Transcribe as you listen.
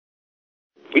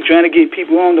we're trying to get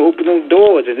people on to open those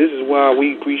doors, and this is why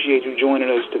we appreciate you joining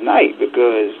us tonight,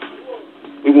 because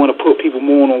we want to put people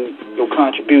more on your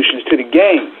contributions to the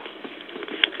game,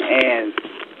 and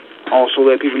also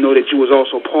let people know that you was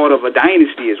also part of a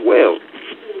dynasty as well.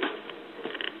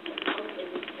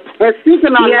 And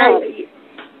speaking on that,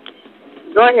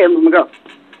 go ahead, Mama, go.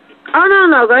 Oh,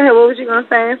 no, go ahead. What was you going to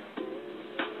say?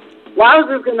 Well, I was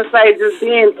just going to say, just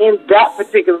being in that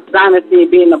particular dynasty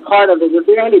and being a part of it, was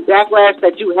there any backlash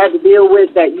that you had to deal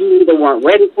with that you either weren't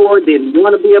ready for, didn't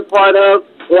want to be a part of,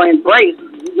 or embrace,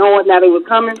 knowing that it was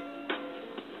coming?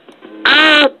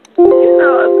 You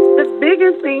know, the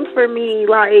biggest thing for me,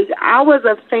 like, I was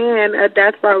a fan of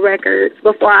Death Row Records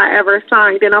before I ever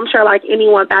signed, and I'm sure, like,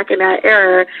 anyone back in that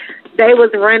era, they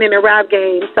was running a rap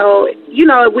game. So, you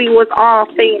know, we was all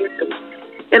fans.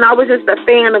 And I was just a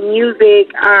fan of music,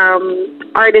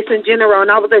 artists in general,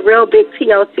 and I was a real big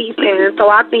TLC fan. So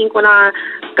I think when I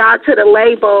got to the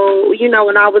label, you know,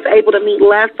 when I was able to meet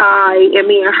Left Eye and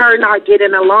me and her not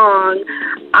getting along,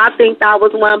 I think that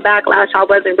was one backlash I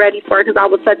wasn't ready for because I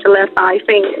was such a Left Eye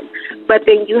fan. But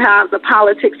then you have the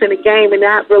politics in the game, and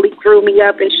that really grew me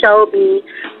up and showed me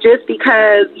just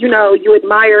because, you know, you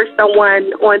admire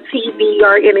someone on TV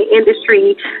or in the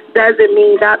industry doesn't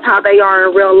mean that's how they are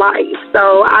in real life.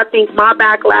 So I think my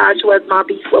backlash was my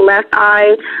beef with Left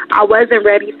Eye. I wasn't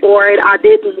ready for it. I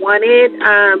didn't want it.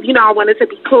 You know, I wanted to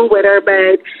be cool with her,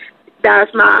 but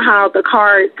that's not how the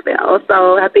cards fell.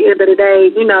 So at the end of the day,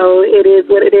 you know, it is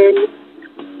what it is.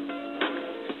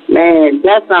 Man,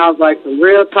 that sounds like some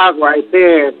real talk right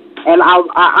there. And I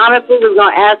honestly was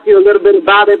going to ask you a little bit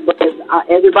about it, but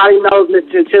everybody knows Miss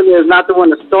Chinchilla is not the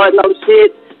one to start no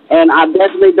shit, and I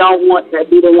definitely don't want to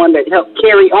be the one that helped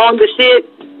carry on the shit.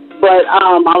 But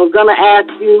I was going to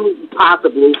ask you,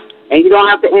 possibly, and you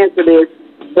don't have to answer this,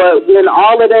 but when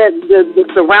all of that, the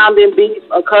surrounding beef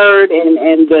occurred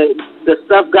and the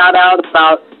stuff got out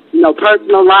about, you know,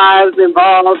 personal lives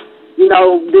involved, you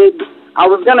know, I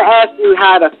was going to ask you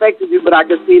how it affected you, but I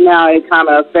can see now it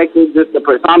kind of affected just the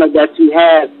persona that you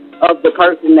had of the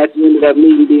person that you ended up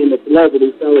meeting being a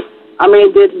celebrity. So, I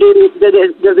mean, does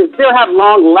it still have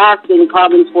long-lasting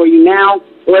problems for you now,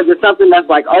 or is it something that's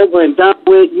like over and done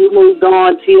with? You moved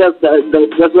on,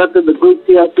 the rest of the group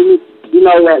TLC, you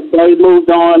know, that they moved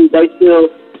on, they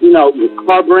still, you know,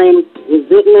 harboring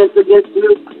resentments against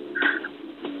you?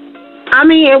 I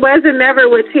mean, it wasn't never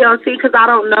with TLC because I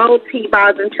don't know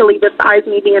T-Boz and Chili besides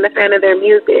me being a fan of their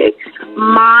music.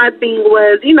 My thing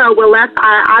was, you know, with Left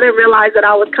Eye, I didn't realize that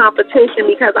I was competition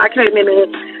because I came in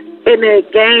the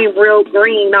game real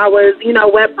green. I was, you know,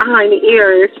 wet behind the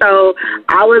ears. So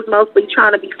I was mostly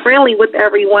trying to be friendly with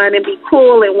everyone and be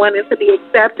cool and wanted to be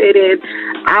accepted. And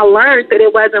I learned that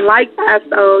it wasn't like that.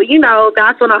 So, you know,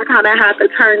 that's when I kind of had to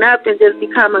turn up and just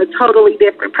become a totally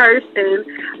different person.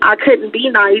 I couldn't be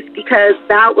nice because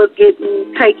that was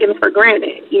getting taken for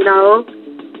granted, you know.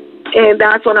 And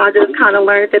that's when I just kind of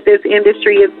learned that this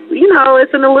industry is, you know,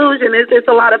 it's an illusion. It's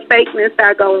a lot of fakeness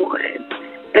that go on.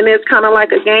 And it's kind of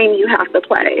like a game you have to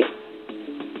play.